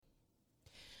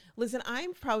Listen,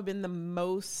 I've probably been the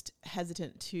most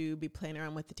hesitant to be playing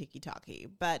around with the TikTok,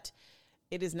 but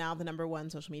it is now the number one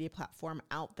social media platform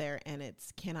out there, and it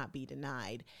cannot be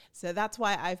denied. So that's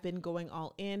why I've been going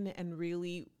all in and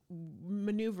really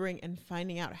maneuvering and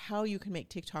finding out how you can make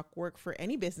TikTok work for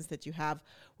any business that you have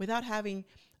without having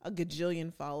a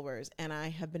gajillion followers. And I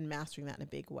have been mastering that in a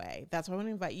big way. That's why I want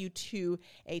to invite you to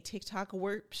a TikTok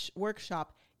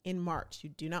workshop in March. You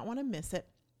do not want to miss it.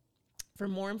 For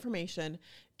more information,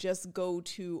 just go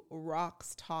to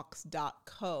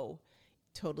roxtalks.co.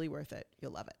 Totally worth it.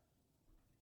 You'll love it.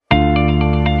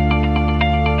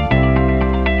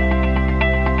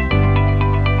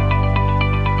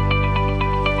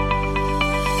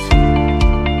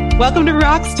 Welcome to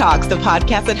Rox Talks, the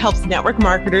podcast that helps network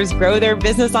marketers grow their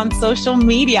business on social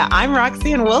media. I'm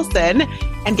Roxanne Wilson,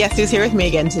 and guess who's here with me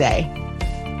again today?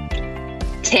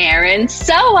 Taryn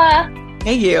Soa.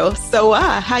 Hey, you. So,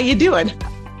 how you doing?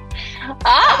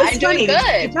 I'm doing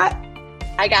good.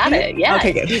 I got it. Yeah.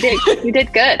 Okay, good. You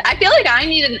did good. I feel like I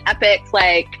need an epic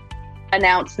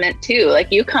announcement too.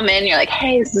 Like you come in, you're like,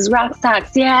 "Hey, this is Rox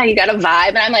Talks." Yeah, you got a vibe,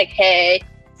 and I'm like, "Hey,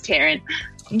 it's Taryn."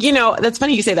 You know, that's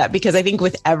funny you say that because I think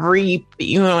with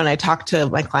when I talk to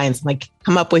my clients, I'm like,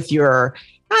 come up with your,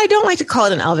 I don't like to call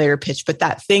it an elevator pitch, but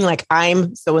that thing like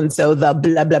I'm so-and-so, the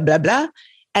blah, blah, blah, blah.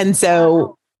 And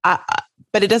so,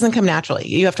 but it doesn't come naturally.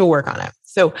 You have to work on it.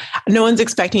 So no one's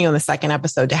expecting you on the second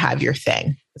episode to have your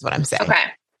thing is what I'm saying. Okay.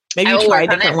 Maybe I will try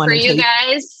work a different on it one. for you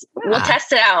guys. Yeah. We'll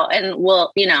test it out and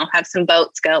we'll, have some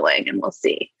votes going and we'll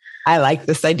see. I like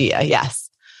this idea. Yes.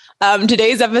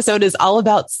 Today's episode is all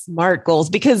about SMART goals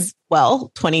because,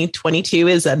 2022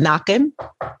 is a knocking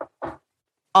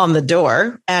on the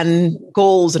door and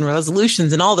goals and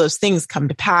resolutions and all those things come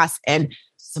to pass. And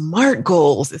SMART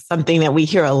goals is something that we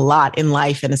hear a lot in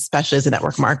life and especially as a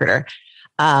network marketer.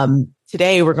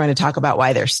 Today, we're going to talk about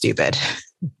why they're stupid.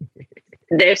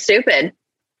 They're stupid.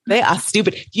 They are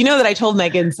stupid. Do you know that I told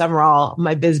Megan Summerall,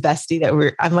 my biz bestie,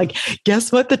 that I'm like,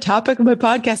 guess what? The topic of my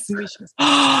podcast is. She goes,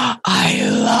 oh, I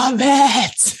love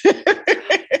it.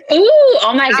 Ooh,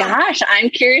 oh my gosh. I'm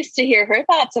curious to hear her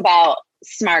thoughts about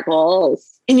SMART goals.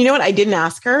 And you know what? I didn't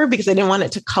ask her because I didn't want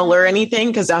it to color anything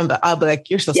because I'll be like,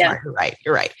 you're so smart.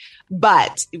 You're right.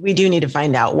 But we do need to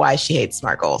find out why she hates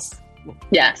SMART goals.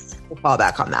 Yes. We'll fall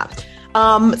back on that.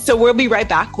 So we'll be right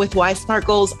back with why SMART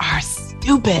goals are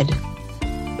stupid.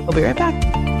 We'll be right back.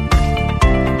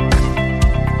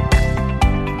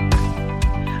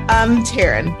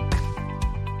 Taryn.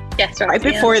 Yes, right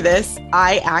before this,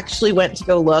 I actually went to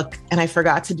go look and I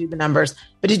forgot to do the numbers.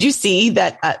 But did you see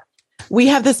that we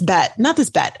have this bet? Not this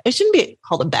bet. It shouldn't be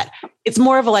called a bet. It's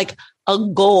more of a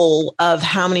goal of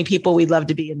how many people we'd love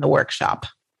to be in the workshop.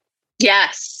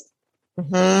 Yes.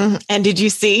 Mm-hmm. And did you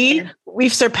see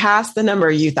we've surpassed the number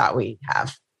you thought we'd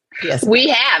have? Yes, we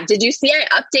have. Did you see I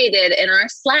updated in our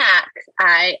Slack?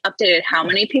 I updated how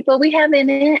many people we have in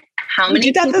it, how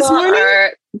many people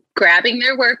are grabbing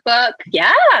their workbook.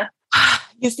 Yeah.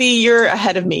 You see, you're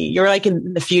ahead of me. You're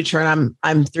in the future and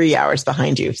I'm 3 hours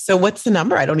behind you. So what's the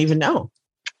number? I don't even know.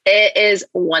 It is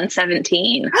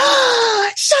 117.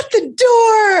 Shut the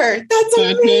door. That's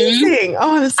amazing.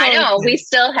 Oh, I'm so I know. Excited. We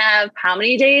still have how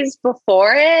many days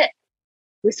before it?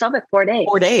 We still have 4 days.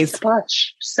 4 days.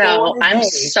 Push. So I'm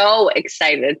so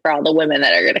excited for all the women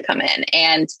that are going to come in.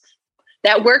 And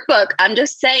that workbook, I'm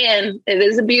just saying, it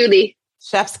is a beauty.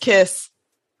 Chef's kiss.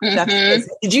 Mm-hmm. Chef's kiss.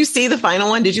 Did you see the final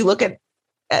one? Did you look at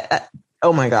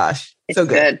oh my gosh. It's so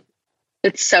good.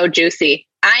 It's so juicy.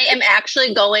 I am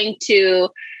actually going to,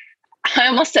 I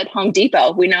almost said Home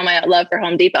Depot. We know my love for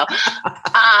Home Depot.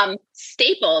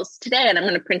 Staples today, and I'm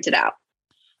going to print it out.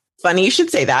 Funny you should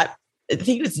say that. I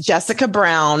think it was Jessica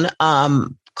Brown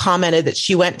commented that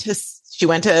she went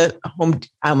to Home.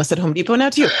 I almost said Home Depot now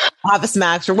too. Office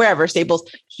Max or wherever Staples.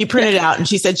 She printed it out and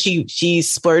she said she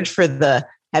splurged for the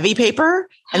heavy paper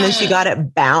and then she got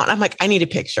it bound. I'm like, I need a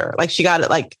picture. She got it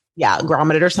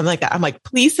grommeted or something like that. I'm like,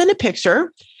 please send a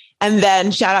picture. And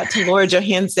then shout out to Laura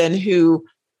Johansson, who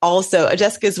also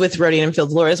Jessica's with Roadian and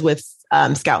Fields. Laura's with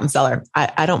Scout and Cellar.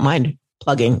 I don't mind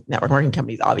plugging network marketing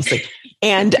companies, obviously.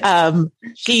 And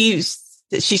she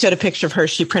showed a picture of her.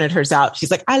 She printed hers out.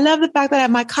 She's like, I love the fact that I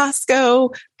have my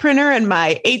Costco printer and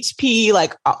my HP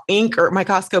ink or my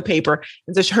Costco paper.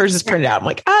 And so hers is printed out. I'm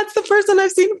like, it's the first one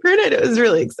I've seen printed. It was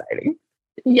really exciting.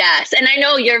 Yes. And I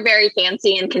know you're very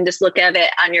fancy and can just look at it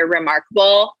on your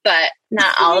Remarkable, but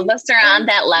not all of us are on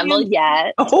that level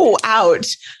yet. Oh,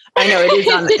 ouch. I know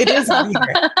it is on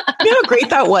here. You know how great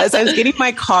that was? I was getting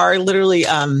my car literally,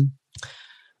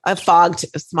 a smog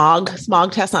test,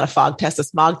 not a fog test, a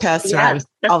smog test. Yeah. And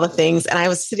all the things. And I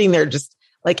was sitting there just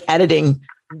editing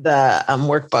the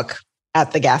workbook.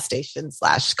 at the gas station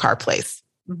 / car place.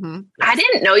 Mm-hmm. Yes. I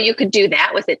didn't know you could do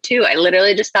that with it too. I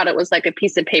literally just thought it was like a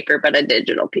piece of paper, but a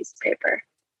digital piece of paper.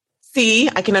 See,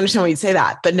 I can understand why you'd say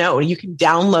that, but no, you can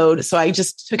download. So I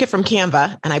just took it from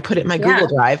Canva and I put it in my Google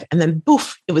Drive, and then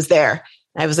poof, it was there.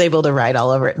 I was able to write all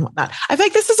over it and whatnot. I feel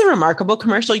like this is a remarkable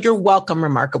commercial. You're welcome,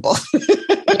 Remarkable.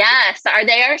 Yes. Are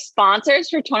they our sponsors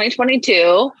for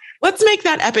 2022? Let's make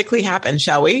that epically happen,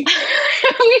 shall we?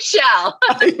 We shall.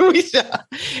 We shall.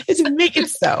 Let's make it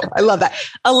so. I love that.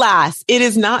 Alas, it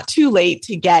is not too late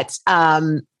to get,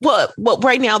 well,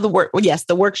 right now the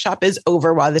workshop is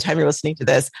over by the time you're listening to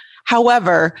this.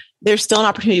 However, there's still an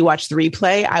opportunity to watch the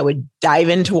replay. I would dive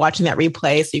into watching that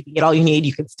replay so you can get all you need.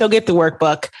 You can still get the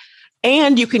workbook.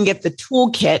 And you can get the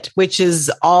toolkit, which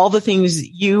is all the things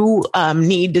you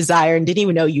need, desire, and didn't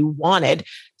even know you wanted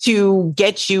to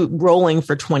get you rolling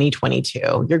for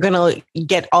 2022. You're going to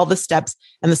get all the steps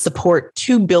and the support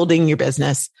to building your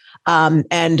business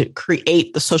and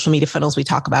create the social media funnels we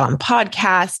talk about on the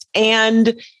podcast,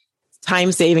 and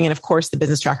time saving. And of course, the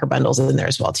business tracker bundles in there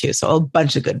as well, too. So a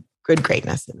bunch of good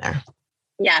greatness in there.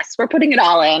 Yes, we're putting it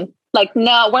all in. Like,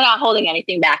 no, we're not holding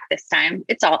anything back this time.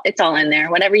 It's all in there.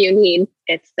 Whatever you need,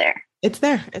 it's there. It's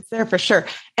there for sure.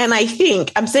 And I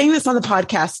think I'm saying this on the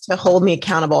podcast to hold me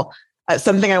accountable.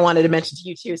 Something I wanted to mention to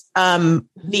you too. By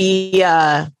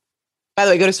the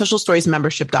way, go to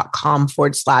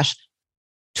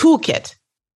socialstoriesmembership.com/toolkit.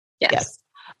 Yes.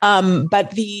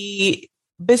 But the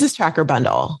business tracker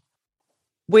bundle,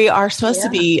 we are supposed to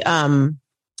be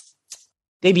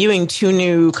debuting 2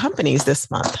 new companies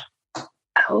this month.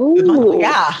 Oh,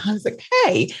 yeah. I was like,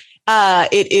 hey,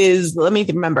 it is, let me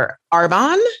remember,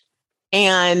 Arbonne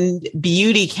and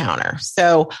Beauty Counter.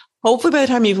 So hopefully by the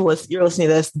time you're listening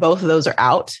to this, both of those are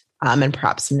out, and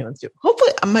perhaps some new ones too.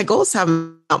 Hopefully my goal is to have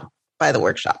them out by the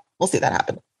workshop. We'll see that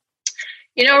happen.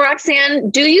 You know, Roxanne,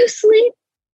 do you sleep?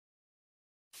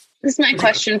 This is my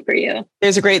question for you.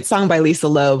 There's a great song by Lisa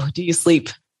Loeb. Do you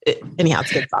sleep? Anyhow,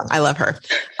 it's a good song. I love her.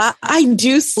 I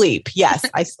do sleep. Yes,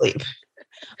 I sleep.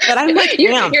 But I'm like,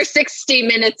 you're 60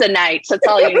 minutes a night. So that's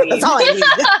all you need. That's all I need.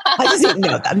 I just didn't know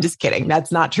that. I'm just kidding.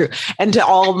 That's not true. And to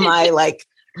all my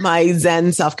my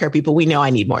Zen self-care people, we know I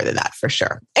need more than that for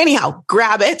sure. Anyhow,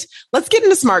 grab it. Let's get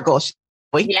into SMART goals, shall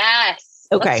we? Yes.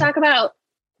 Okay. Let's talk about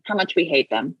how much we hate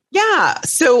them. Yeah.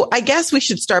 So I guess we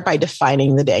should start by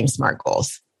defining the dang SMART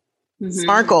goals. Mm-hmm.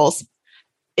 SMART goals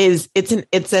it's an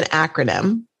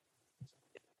acronym,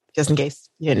 just in case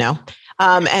you didn't know.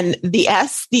 And the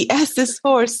S is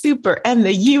for super, and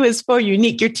the U is for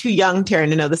unique. You're too young, Taryn,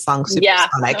 to know the song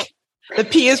Supersonic. Yeah. The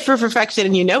P is for perfection,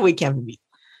 and you know we can't beat.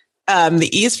 The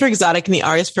E is for exotic, and the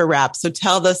R is for rap. So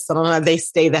tell someone they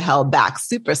stay the hell back.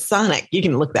 Supersonic. You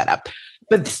can look that up.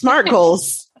 But SMART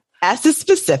goals, S is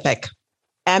specific,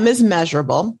 M is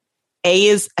measurable, A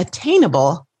is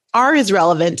attainable, R is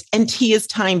relevant, and T is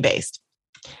time-based.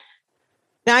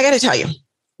 Now, I got to tell you,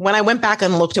 when I went back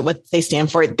and looked at what they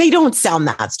stand for, they don't sound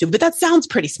that stupid, but that sounds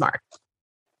pretty smart.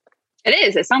 It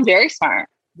is. It sounds very smart.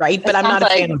 Right? But I'm not a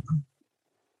fan of them.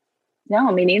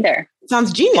 No, me neither. It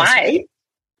sounds genius. Why? Right?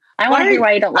 I want to hear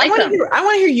why you don't like them. I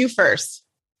want to hear you first.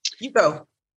 You go.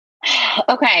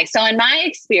 Okay. So in my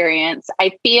experience,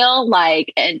 I feel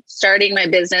like starting my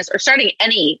business or starting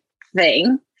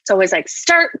anything, it's always like,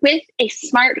 start with a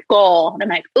SMART goal. And I'm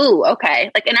like, ooh, okay.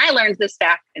 Like, and I learned this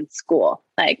back in school.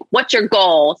 Like, what's your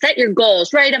goal? Set your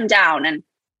goals, write them down. And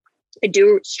I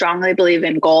do strongly believe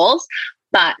in goals,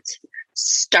 but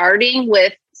starting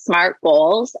with SMART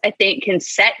goals, I think can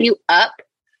set you up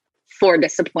for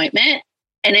disappointment.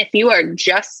 And if you are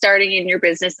just starting in your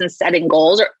business and setting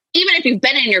goals, or even if you've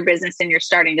been in your business and you're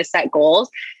starting to set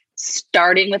goals,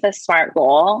 starting with a SMART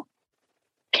goal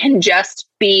can just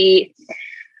be,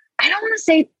 I don't want to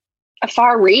say a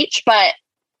far reach, but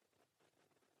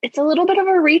it's a little bit of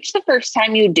a reach the first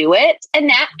time you do it. And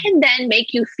that can then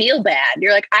make you feel bad.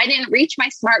 You're like, I didn't reach my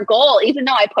SMART goal, even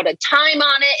though I put a time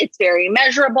on it. It's very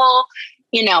measurable.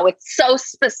 You know, it's so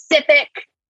specific,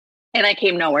 and I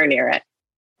came nowhere near it.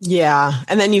 Yeah.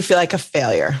 And then you feel like a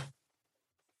failure.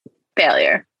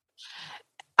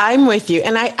 I'm with you.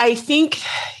 And I think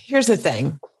here's the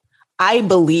thing. I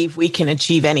believe we can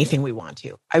achieve anything we want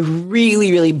to. I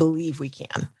really, really believe we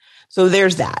can. So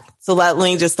there's that. So let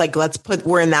me just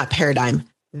we're in that paradigm.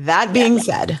 That being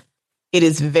said, it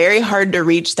is very hard to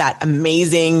reach that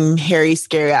amazing, hairy,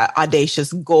 scary,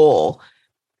 audacious goal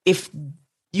if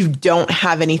you don't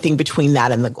have anything between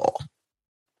that and the goal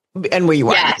and where you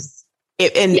are. Yes.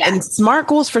 And SMART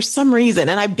goals for some reason.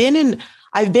 And I've been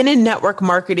in network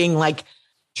marketing, like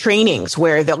trainings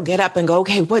where they'll get up and go,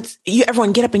 okay,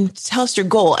 everyone get up and tell us your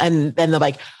goal. And then they're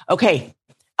like, okay,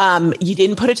 You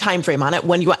didn't put a time frame on it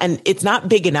and it's not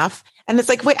big enough. And it's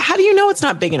like, wait, how do you know it's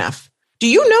not big enough? Do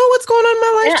you know what's going on in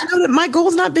my life to know that my goal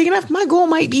is not big enough? My goal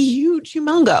might be huge,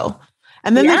 humongo.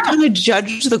 And then they kind of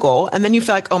judge the goal. And then you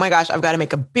feel like, oh my gosh, I've got to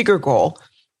make a bigger goal.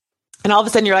 And all of a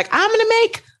sudden you're like, I'm going to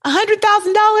make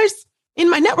 $100,000 in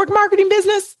my network marketing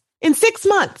business in 6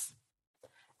 months.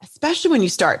 Especially when you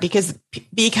start, because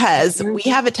we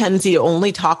have a tendency to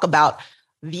only talk about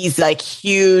these like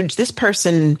huge, this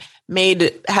person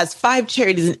has 5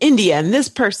 charities in India, and this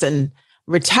person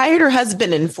retired her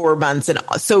husband in 4 months. And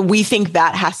so we think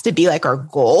that has to be like our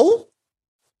goal.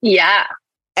 Yeah.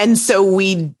 And so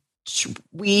we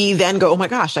then go, oh my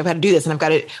gosh, I've got to do this. And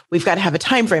we've got to have a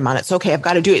time frame on it. So, okay, I've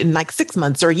got to do it in like 6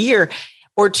 months or a year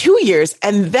or 2 years.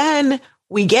 And then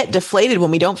we get deflated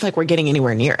when we don't feel like we're getting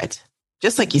anywhere near it.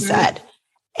 Just like you said.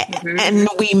 And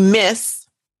we miss,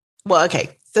 well,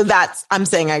 okay. So I'm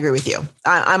saying I agree with you.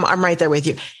 I'm right there with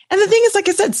you. And the thing is, like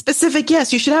I said, specific.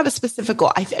 Yes, you should have a specific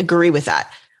goal. I agree with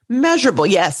that. Measurable.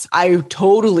 Yes, I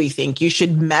totally think you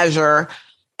should measure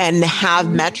and have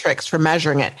metrics for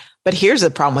measuring it. But here's the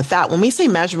problem with that. When we say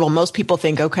measurable, most people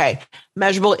think, okay,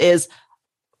 measurable is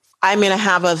I'm going to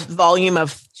have a volume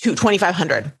of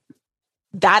 2,500.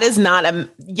 That is not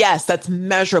yes, that's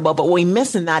measurable. But what we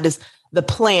miss in that is the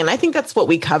plan. I think that's what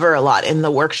we cover a lot in the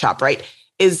workshop, right?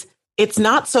 It's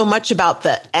not so much about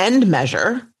the end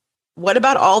measure. What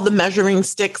about all the measuring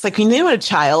sticks? Like, you know, a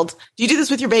child, do you do this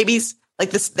with your babies?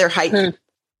 Like their height?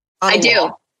 I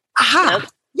do. Aha. Yep.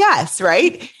 Yes.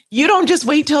 Right. You don't just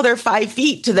wait till they're 5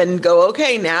 feet to then go,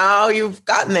 okay, now you've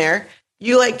gotten there.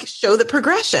 You like show the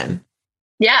progression.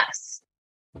 Yes.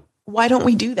 Why don't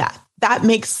we do that? That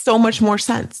makes so much more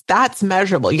sense. That's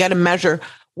measurable. You got to measure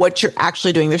what you're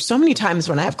actually doing. There's so many times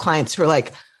when I have clients who are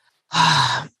like,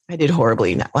 I did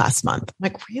horribly last month. I'm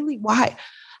like, really? Why?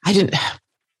 I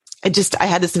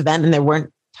had this event and there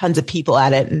weren't tons of people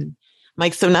at it. And I'm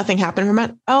like, so nothing happened for a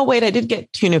month. Oh, wait, I did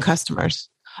get 2 new customers.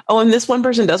 Oh, and this one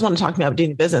person does want to talk to me about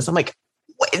doing business. I'm like,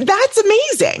 that's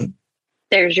amazing.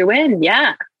 There's your win.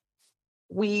 Yeah.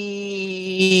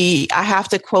 I have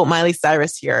to quote Miley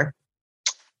Cyrus here.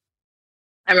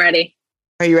 I'm ready.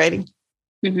 Are you ready?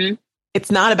 Mm-hmm.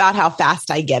 It's not about how fast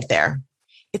I get there.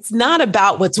 It's not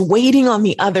about what's waiting on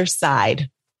the other side.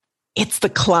 It's the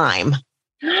climb.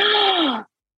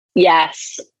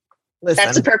 Yes. Listen,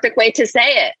 that's the perfect way to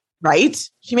say it. Right?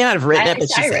 She may not have written it, but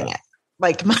she sang it.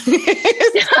 Like,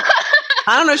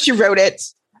 I don't know if she wrote it,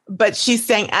 but she's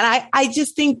saying, and I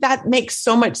just think that makes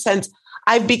so much sense.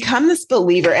 I've become this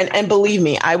believer, and believe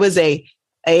me, I was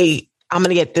I'm going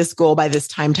to get this goal by this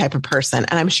time type of person.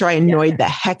 And I'm sure I annoyed the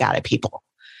heck out of people.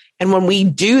 And when we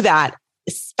do that,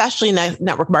 especially in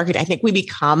network marketing, I think we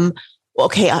become,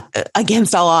 okay,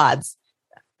 against all odds.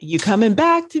 You coming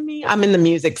back to me? I'm in the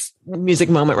music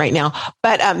moment right now,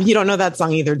 but you don't know that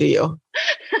song either, do you?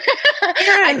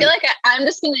 I feel like I'm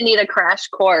just going to need a crash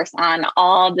course on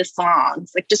all the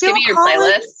songs. Like, just give me your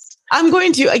playlist. I'm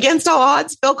going to Against All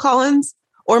Odds, Phil Collins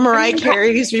or Mariah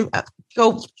Carey's.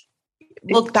 Go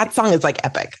look. That song is like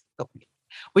epic,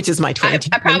 which is my 22.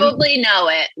 I probably know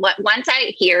it. Once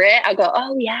I hear it, I'll go,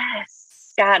 oh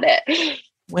yes, got it.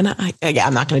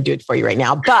 I'm not going to do it for you right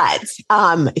now, but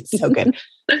it's so good.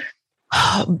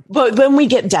 But when we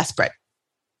get desperate,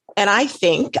 and I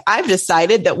think I've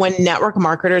decided that when network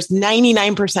marketers,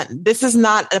 99%, this is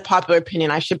not a popular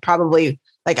opinion. I should probably,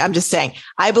 I'm just saying,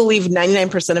 I believe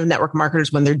 99% of network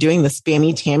marketers, when they're doing the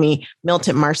spammy, Tammy,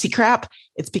 Milton, Marcy crap,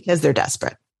 it's because they're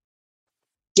desperate.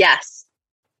 Yes.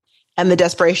 And the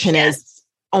desperation is,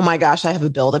 oh my gosh, I have a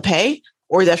bill to pay.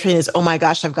 Or the desperation is, oh my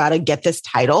gosh, I've got to get this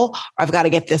title, or I've got to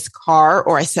get this car,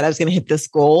 or I said I was going to hit this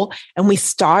goal. And we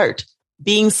start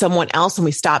being someone else and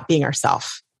we stop being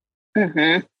ourselves.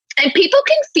 Mm-hmm. And people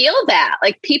can feel that.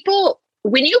 Like, people,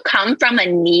 when you come from a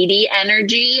needy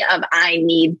energy of, I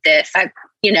need this, I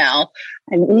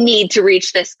need to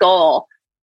reach this goal,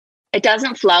 it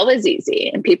doesn't flow as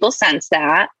easy. And people sense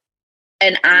that.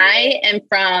 And I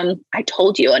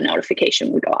told you a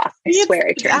notification would go off. I swear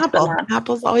I turned Apple.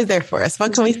 Apple's always there for us.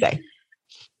 What can we say?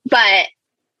 But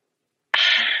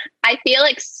I feel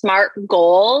like SMART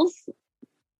goals,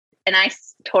 and I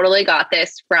totally got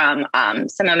this from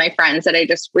some of my friends that I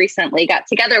just recently got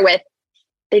together with,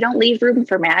 they don't leave room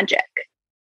for magic.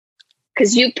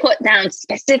 Because you put down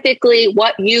specifically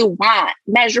what you want,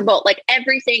 measurable, like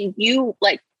everything, you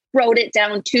wrote it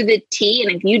down to the T.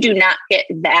 And if you do not get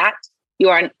that, you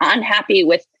are unhappy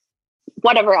with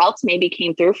whatever else maybe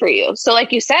came through for you. So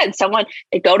like you said,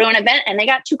 they go to an event and they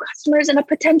got 2 customers and a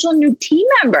potential new team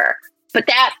member, but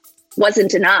that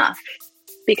wasn't enough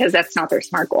because that's not their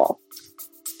SMART goal.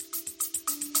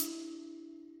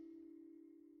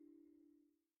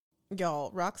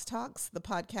 Y'all, Rocks Talks, the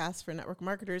podcast for network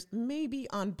marketers, may be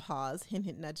on pause. Hint,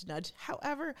 hint, nudge, nudge.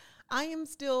 However, I am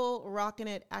still rocking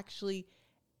it actually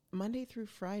Monday through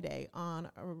Friday on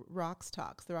Rocks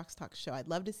Talks, the Rocks Talks show. I'd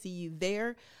love to see you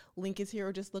there. Link is here,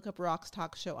 or just look up Rocks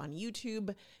Talks show on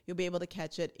YouTube. You'll be able to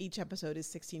catch it. Each episode is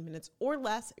 16 minutes or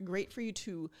less. Great for you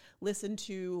to listen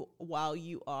to while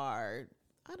you are,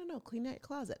 I don't know, cleaning out your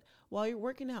closet, while you're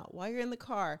working out, while you're in the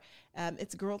car.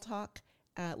 It's girl talk.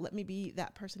 Let me be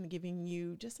that person giving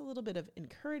you just a little bit of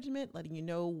encouragement, letting you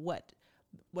know what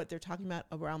they're talking about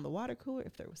around the water cooler,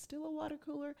 if there was still a water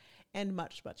cooler, and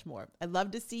much, much more. I'd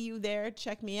love to see you there.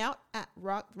 Check me out at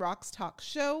Rocks Talk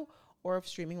Show, or if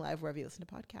streaming live wherever you listen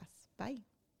to podcasts. Bye.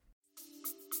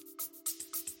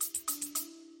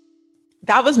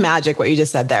 That was magic, what you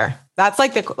just said there. That's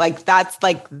like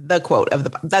the quote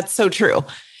of that's so true.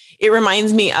 It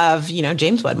reminds me of,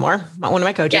 James Wedmore, one of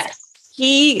my coaches. Yes.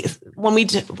 When he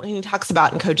talks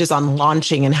about and coaches on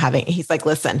launching and having, he's like,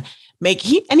 listen,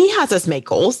 he has us make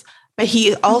goals, but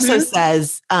he also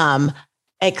says,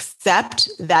 accept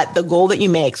that the goal that you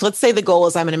make. So let's say the goal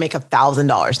is I'm going to make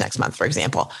 $1,000 next month, for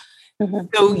example.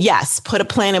 So yes, put a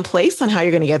plan in place on how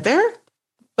you're going to get there,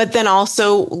 but then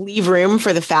also leave room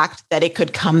for the fact that it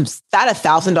could come, that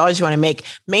 $1,000 you want to make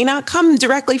may not come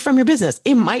directly from your business.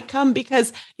 It might come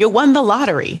because you won the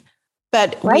lottery.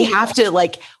 But we have to,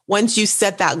 once you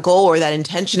set that goal or that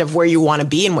intention of where you want to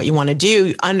be and what you want to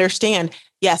do, understand,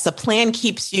 yes, a plan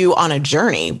keeps you on a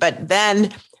journey, but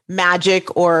then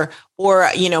magic or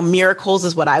miracles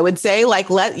is what I would say.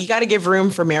 You got to give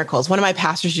room for miracles. One of my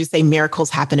pastors used to say miracles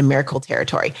happen in miracle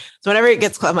territory. So whenever it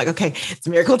gets close, I'm like, okay, it's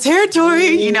miracle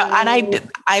territory, and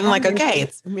I'm like, okay,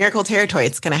 it's miracle territory.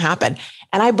 It's going to happen.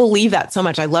 And I believe that so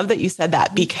much. I love that you said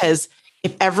that, because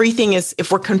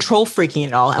if we're control freaking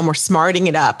it all and we're smarting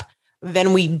it up,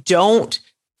 then we don't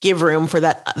give room for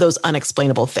those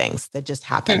unexplainable things that just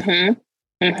happen.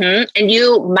 And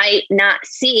you might not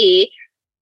see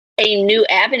a new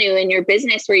avenue in your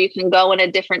business where you can go in a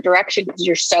different direction because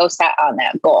you're so set on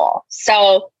that goal.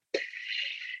 So,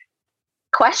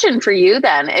 question for you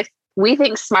then, if we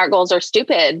think SMART goals are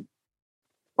stupid,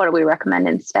 what do we recommend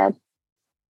instead?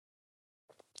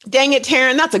 Dang it,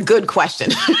 Taryn, that's a good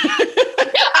question.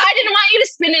 I didn't want you to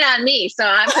spin it on me, so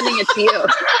I'm putting it to you.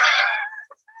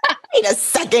 Wait a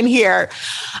second here.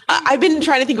 I've been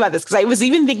trying to think about this because I was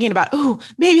even thinking about,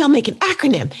 maybe I'll make an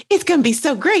acronym. It's going to be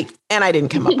so great. And I didn't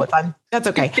come up with one. That's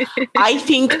okay. I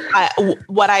think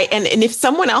and if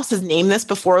someone else has named this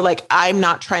before, I'm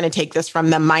not trying to take this from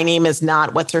them. My name is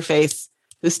not what's her face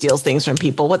who steals things from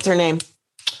people. What's her name?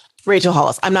 Rachel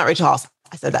Hollis. I'm not Rachel Hollis.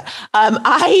 I said that.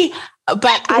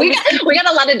 We got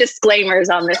a lot of disclaimers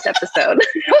on this episode.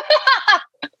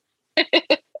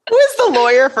 Who is the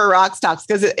lawyer for Rocks Talks?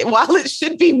 Because while it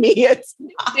should be me, it's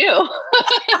not. You.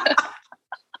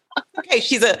 Okay,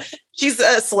 she's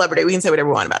a celebrity. We can say whatever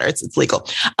we want about her. It's legal.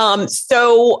 And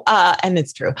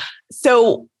it's true.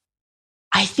 So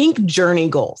I think journey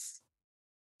goals.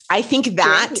 I think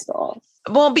that,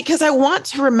 because I want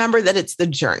to remember that it's the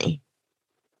journey.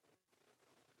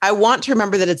 I want to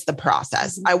remember that it's the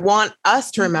process. I want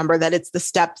us to remember that it's the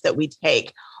steps that we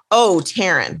take. Oh,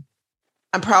 Taryn,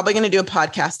 I'm probably going to do a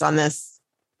podcast on this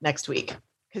next week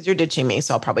because you're ditching me.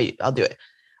 So I'll do it.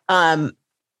 But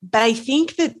I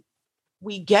think that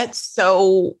we get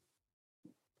so,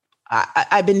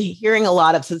 I've been hearing a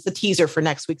lot of, so it's a teaser for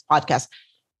next week's podcast.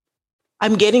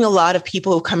 I'm getting a lot of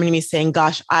people who come to me saying,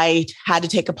 gosh, I had to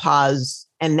take a pause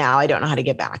and now I don't know how to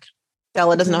get back.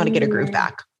 Stella doesn't know how to get her groove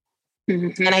back.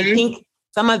 And I think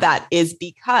some of that is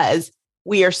because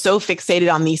we are so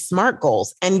fixated on these SMART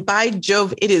goals. And by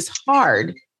Jove, it is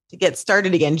hard to get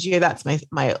started again. Did you hear that's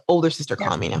my older sister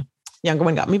calling me now. Younger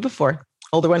one got me before,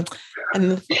 older one.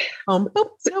 And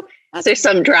there's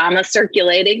some drama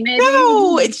circulating maybe?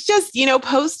 No, it's just,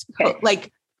 post COVID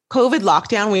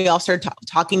lockdown, we all started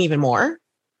talking even more.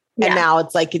 And now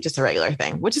it's it's just a regular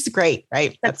thing, which is great,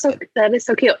 right? That is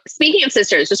so cute. Speaking of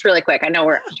sisters, just really quick, I know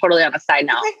we're totally on a side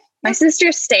note. Okay. My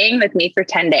sister's staying with me for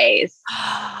 10 days.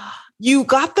 You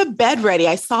got the bed ready.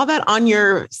 I saw that on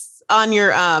your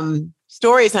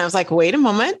stories. And I was like, wait a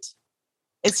moment.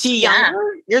 Is she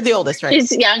younger? You're the oldest, right?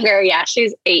 She's younger. Yeah.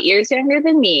 She's 8 years younger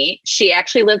than me. She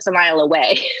actually lives a mile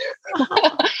away.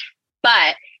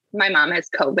 But my mom has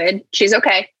COVID. She's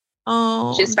okay.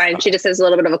 Oh, she's fine. She just has a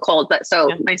little bit of a cold, but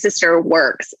my sister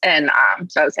works. And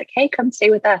so I was like, hey, come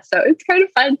stay with us. So it's kind of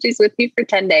fun. She's with me for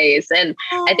 10 days. And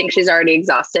I think she's already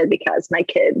exhausted because my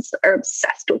kids are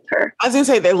obsessed with her. I was going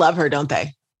to say, they love her, don't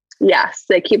they? Yes.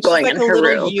 They keep going in her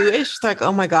room. You-ish. She's like,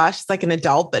 oh my gosh, it's like an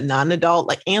adult, but not an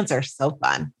adult. Ants are so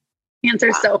fun. Ants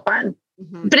are so fun.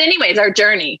 Mm-hmm. But anyways, our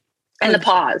journey. And the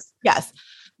pause. Yes.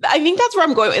 I think that's where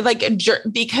I'm going. Like,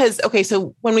 because, okay,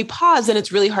 so when we pause, then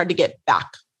it's really hard to get back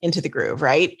into the groove,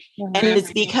 right? Mm-hmm. And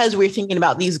it's because we're thinking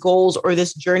about these goals or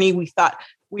this journey we thought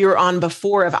we were on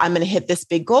before of I'm going to hit this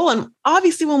big goal. And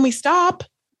obviously when we stop,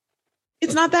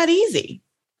 it's not that easy.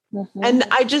 Mm-hmm. And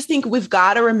I just think we've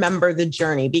got to remember the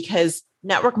journey, because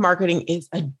network marketing is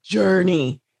a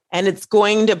journey and it's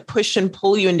going to push and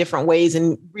pull you in different ways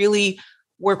and really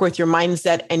work with your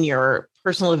mindset and your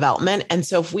personal development. And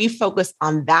so if we focus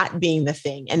on that being the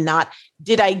thing and not,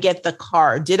 did I get the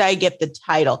car? Did I get the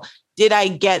title? Did I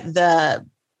get the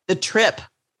trip?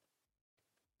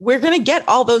 We're going to get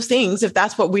all those things if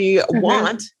that's what we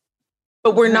want,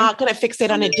 but we're not going to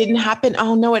fixate on it didn't happen.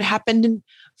 Oh no, it happened in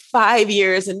 5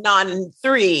 years and not in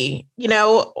 3,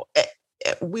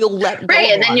 we'll let go.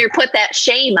 Right. And then you put that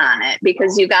shame on it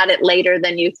because you got it later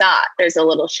than you thought. There's a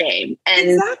little shame. And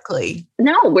exactly.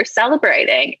 No, we're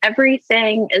celebrating.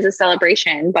 Everything is a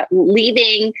celebration, but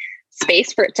leaving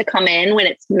space for it to come in when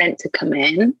it's meant to come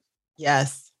in.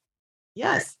 Yes.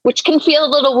 Yes. Which can feel a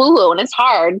little woo-woo and it's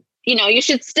hard. You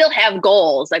should still have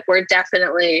goals. Like we're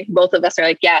definitely, both of us are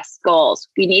like, yes, goals.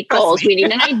 We need goals. We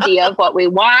need an idea of what we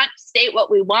want, state what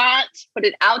we want, put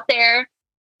it out there.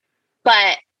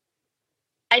 But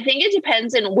I think it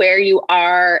depends on where you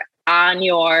are on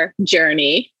your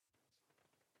journey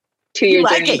to your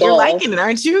journey goal. You're liking it,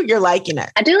 aren't you? You're liking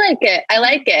it. I do like it. I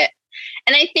like it.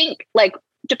 And I think like,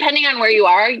 depending on where you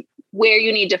are, where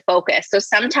you need to focus. So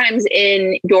sometimes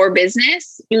in your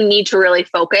business, you need to really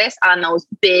focus on those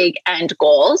big end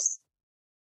goals.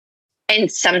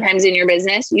 And sometimes in your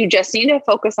business, you just need to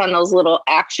focus on those little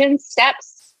action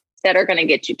steps that are going to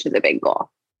get you to the big goal.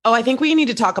 Oh, I think we need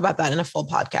to talk about that in a full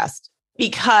podcast,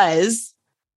 because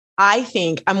I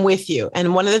think I'm with you.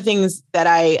 And one of the things that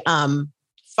I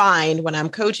find when I'm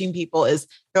coaching people is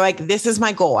they're like, this is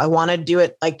my goal. I want to do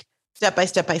it like step by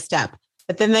step by step.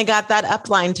 But then they got that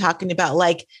upline talking about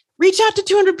like, reach out to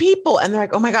 200 people. And they're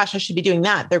like, oh my gosh, I should be doing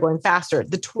that. They're going faster.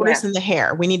 The tortoise and the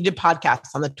hare. We need to do podcasts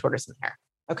on the tortoise and the hare.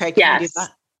 Okay. Can we do that?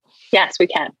 Yes, we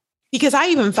can. Because I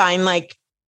even find like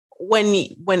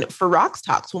when for Rocks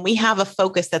Talks, when we have a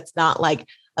focus that's not like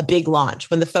a big launch,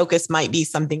 when the focus might be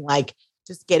something like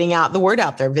just getting out the word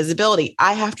out there, visibility,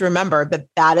 I have to remember that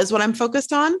that is what I'm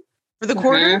focused on for the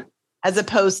quarter, as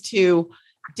opposed to,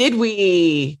 did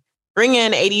we bring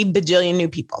in 80 bajillion new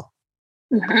people?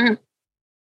 And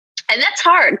that's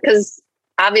hard because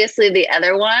obviously the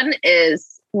other one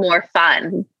is more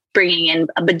fun, bringing in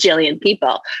a bajillion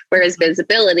people, whereas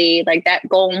visibility, like that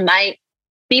goal might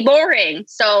be boring.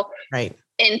 So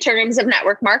in terms of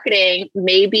network marketing,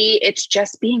 maybe it's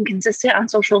just being consistent on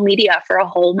social media for a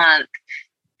whole month.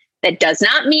 That does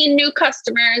not mean new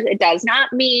customers. It does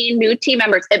not mean new team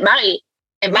members. It might,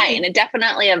 and it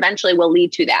definitely eventually will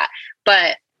lead to that.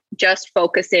 But just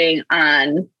focusing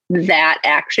on that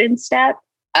action step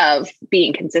of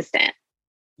being consistent.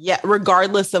 Yeah.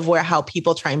 Regardless of how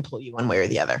people try and pull you one way or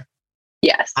the other.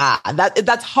 Yes.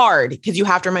 That's hard because you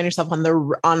have to remind yourself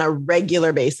on a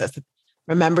regular basis.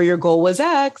 Remember your goal was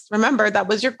X. Remember that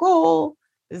was your goal.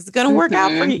 This is going to work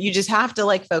out for you. You just have to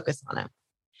like focus on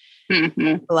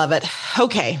it. Love it.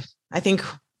 Okay.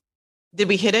 Did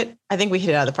we hit it? I think we hit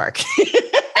it out of the park.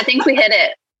 I think we hit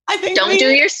it. Don't do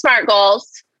your SMART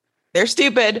goals. They're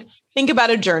stupid. Think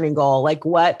about a journey goal.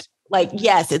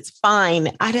 Yes, it's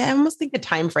fine. I almost think the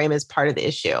time frame is part of the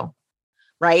issue.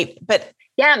 Right. But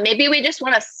yeah, maybe we just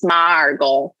want a SMART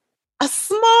goal. A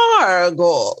SMART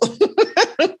goal.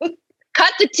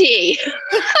 Cut the tea.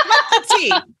 Cut the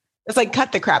tea. It's like,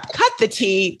 cut the crap. Cut the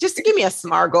tea. Just give me a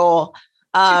SMART goal.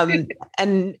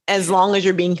 And as long as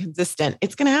you're being consistent,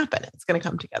 it's going to happen. It's going to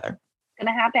come together. It's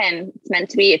going to happen. It's meant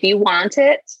to be. If you want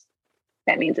it,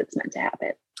 that means it's meant to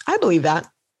happen. I believe that.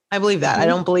 I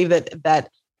don't believe that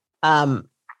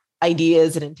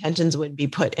ideas and intentions would be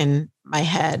put in my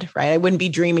head, right? I wouldn't be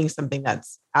dreaming something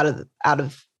that's out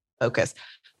of focus.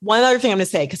 One other thing I'm going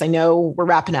to say, because I know we're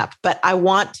wrapping up, but I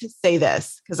want to say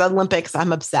this because Olympics,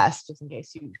 I'm obsessed, just in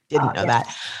case you didn't know that.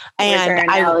 And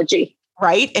analogy.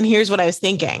 Right. And here's what I was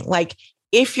thinking. Like,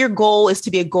 if your goal is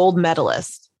to be a gold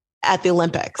medalist at the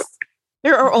Olympics,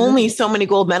 there are only so many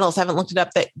gold medals. I haven't looked it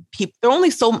up there are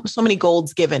only so many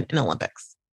golds given in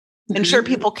Olympics. And sure,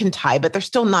 people can tie, but there's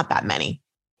still not that many.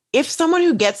 If someone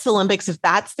who gets to the Olympics, if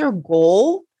that's their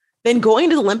goal, then going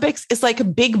to the Olympics is like a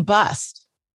big bust.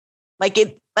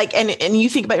 And you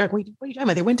think about, you're like, wait, what are you talking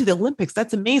about? They went to the Olympics.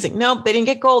 That's amazing. No, they didn't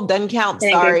get gold. Doesn't count.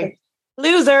 Sorry.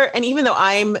 Loser. And even though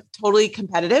I'm totally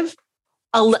competitive,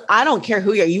 I don't care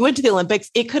who you are. You went to the Olympics.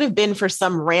 It could have been for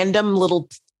some random little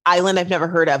island I've never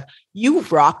heard of. You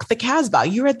rock the Casbah.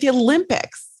 You're at the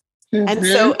Olympics. And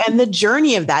so, and the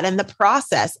journey of that and the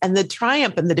process and the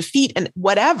triumph and the defeat and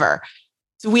whatever.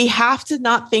 So we have to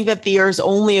not think that there's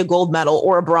only a gold medal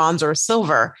or a bronze or a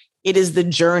silver. It is the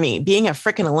journey. Being a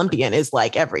freaking Olympian is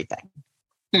like everything.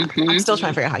 I'm still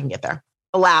trying to figure out how I can get there.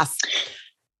 Alas.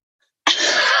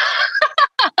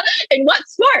 In what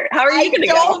sport? How are you going to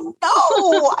go?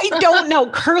 I don't know.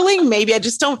 Curling, maybe. I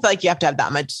just don't feel like you have to have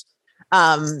that much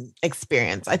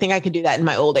experience. I think I could do that in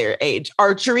my older age.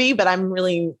 Archery, but I'm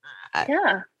really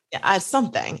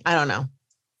something. I don't know.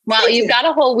 Well, you've got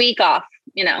a whole week off.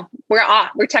 You know, we're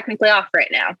off. We're technically off right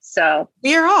now. So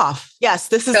we're off. Yes,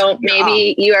 this is. So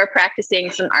maybe you are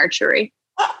practicing some archery.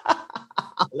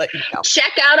 I'll let you know.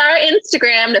 Check out our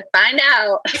Instagram to find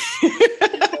out.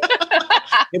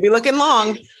 You'll be looking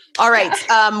long. All right.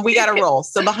 We got to roll.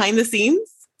 So behind the scenes,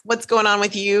 what's going on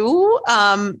with you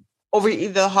over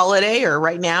the holiday or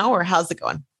right now, or how's it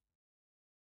going?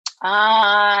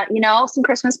 Some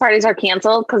Christmas parties are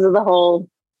canceled because of the whole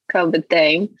COVID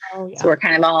thing. Oh, yeah. So we're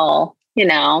kind of all,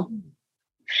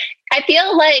 I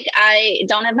feel like I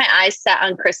don't have my eyes set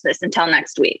on Christmas until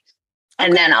next week. Okay.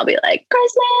 And then I'll be like,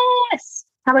 Christmas.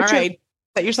 How about you?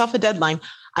 Set yourself a deadline.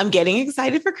 I'm getting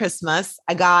excited for Christmas.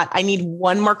 I need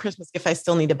one more Christmas gift I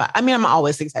still need to buy. I mean, I'm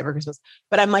always excited for Christmas,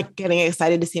 but I'm like getting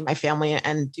excited to see my family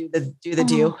and do.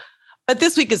 But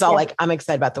this week is all like, I'm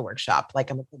excited about the workshop. Like,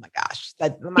 I'm like, oh my gosh,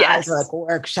 my eyes are like,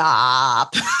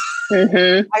 workshop.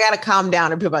 I got to calm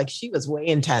down. And people are like, she was way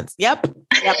intense. Yep,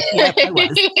 I was.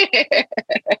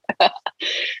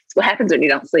 It's what happens when you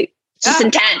don't sleep. It's just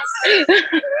intense.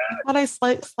 I thought I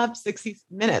slept 60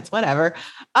 minutes, whatever.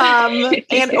 I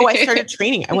started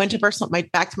training. I went to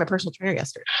back to my personal trainer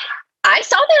yesterday. I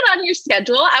saw that on your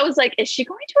schedule. I was like, is she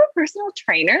going to a personal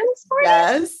trainer this morning?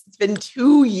 Yes. It's been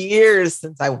 2 years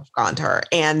since I've gone to her.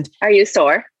 And are you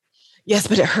sore? Yes,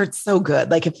 but it hurts so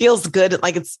good. Like it feels good.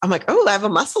 Like I'm like, oh, I have a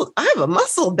muscle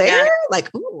there. Yeah.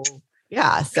 Like, ooh,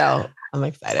 yeah. So I'm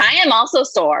excited. I am also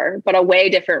sore, but a way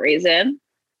different reason.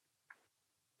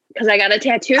 Because I got a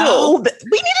tattoo. Oh, we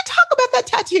need to talk about that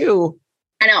tattoo.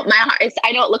 I know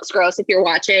I know it looks gross if you're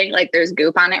watching, like there's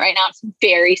goop on it right now. It's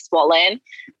very swollen.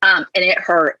 And it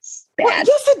hurts bad. Well,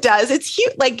 yes, it does. It's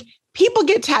huge. Like people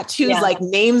get tattoos, like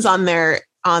names on their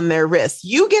wrists.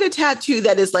 You get a tattoo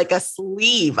that is like a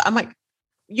sleeve. I'm like,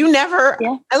 you never,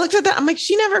 I looked at that. I'm like,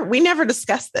 we never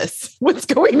discussed this. What's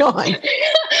going on? Well,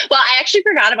 I actually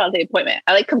forgot about the appointment.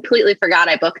 I completely forgot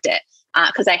I booked it.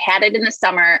 Because I had it in the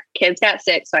summer, kids got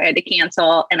sick, so I had to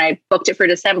cancel, and I booked it for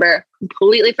December,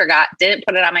 completely forgot, didn't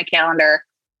put it on my calendar.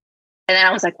 And then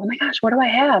I was like, oh my gosh, what do I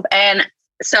have? And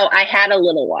so I had a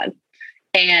little one,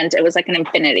 and it was like an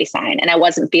infinity sign, and I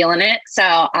wasn't feeling it. So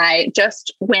I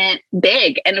just went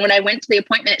big. And when I went to the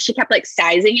appointment, she kept like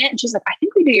sizing it, and she's like, I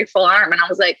think we do your full arm. And I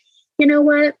was like, you know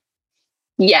what?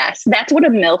 Yes, that's what a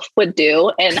MILF would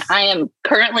do. And I am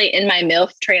currently in my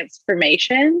MILF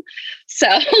transformation. So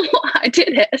I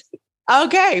did it.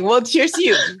 Okay. Well, cheers to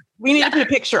you. We need to put a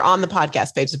picture on the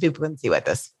podcast page so people can see what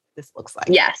this looks like.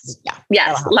 Yes. Yeah.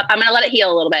 Yes. I'm going to let it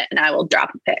heal a little bit and I will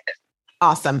drop a pic.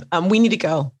 Awesome. We need to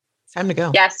go. It's time to go.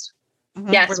 Yes.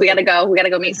 Yes, we got to go. We got to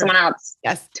go meet someone else.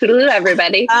 Yes. Toodaloo,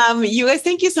 everybody. You guys,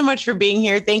 thank you so much for being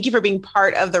here. Thank you for being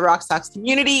part of the Rocks Talks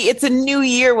community. It's a new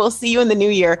year. We'll see you in the new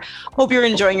year. Hope you're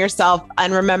enjoying yourself.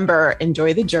 And remember,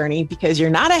 enjoy the journey because you're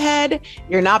not ahead.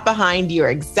 You're not behind. You're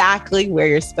exactly where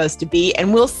you're supposed to be.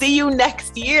 And we'll see you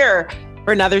next year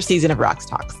for another season of Rocks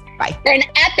Talks. Bye. For an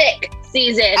epic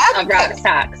season of Rocks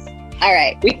Talks. All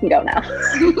right, we can go now.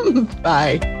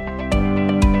 Bye.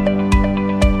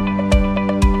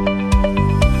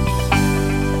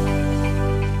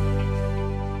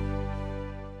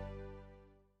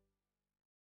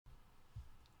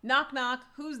 Knock, knock.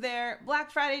 Who's there?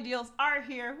 Black Friday deals are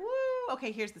here. Woo!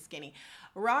 Okay, here's the skinny.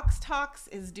 Rocks Talks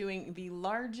is doing the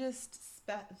largest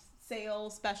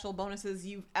sale special bonuses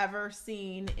you've ever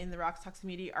seen in the Rocks Talks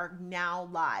community are now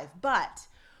live. But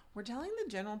we're telling the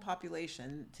general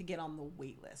population to get on the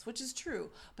wait list, which is true.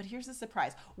 But here's the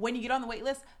surprise. When you get on the wait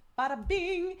list, bada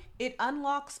bing, it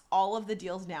unlocks all of the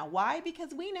deals now. Why?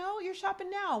 Because we know you're shopping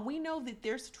now. We know that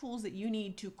there's tools that you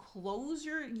need to close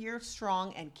your year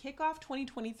strong and kick off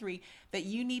 2023 that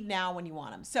you need now when you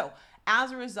want them. So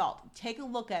as a result, take a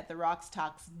look at the Rocks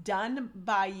Talks done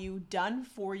by you, done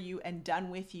for you, and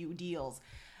done with you deals.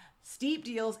 Steep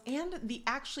deals and the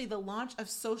launch of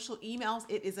social emails.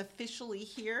 It is officially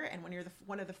here. And when you're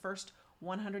one of the first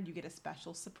 100, you get a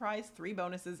special surprise, 3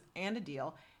 bonuses and a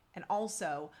deal. And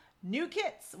also New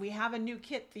kits. We have a new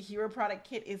kit. The Hero Product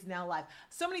Kit is now live.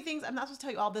 So many things. I'm not supposed to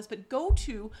tell you all this, but go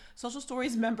to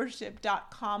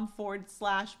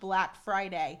socialstoriesmembership.com/Black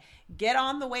Friday. Get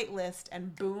on the wait list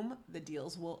and boom, the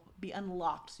deals will be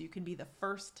unlocked so you can be the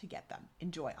first to get them.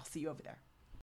 Enjoy. I'll see you over there.